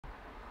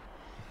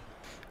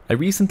I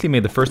recently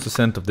made the first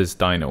ascent of this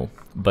dino,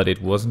 but it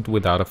wasn't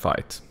without a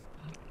fight.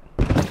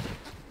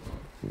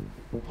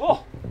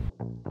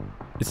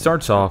 It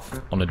starts off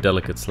on a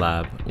delicate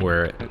slab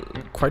where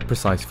quite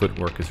precise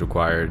footwork is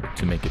required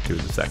to make it through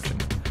the section.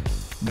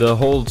 The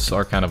holds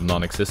are kind of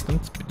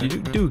non-existent, but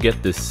you do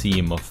get this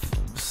seam of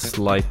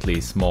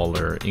slightly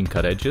smaller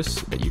in-cut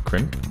edges that you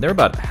crimp. They're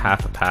about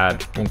half a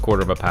pad,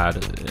 1/4 of a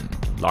pad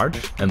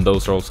large, and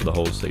those are also the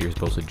holes that you're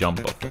supposed to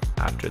jump off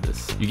after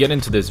this. You get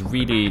into this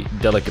really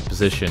delicate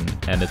position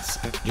and it's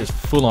just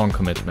full-on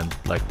commitment,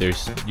 like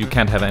you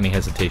can't have any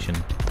hesitation.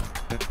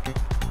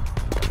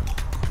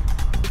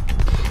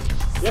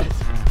 Yes.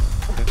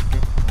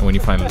 And when you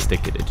finally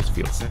stick it, it just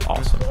feels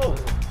awesome.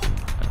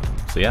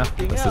 So yeah,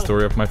 that's the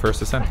story of my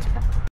first ascent.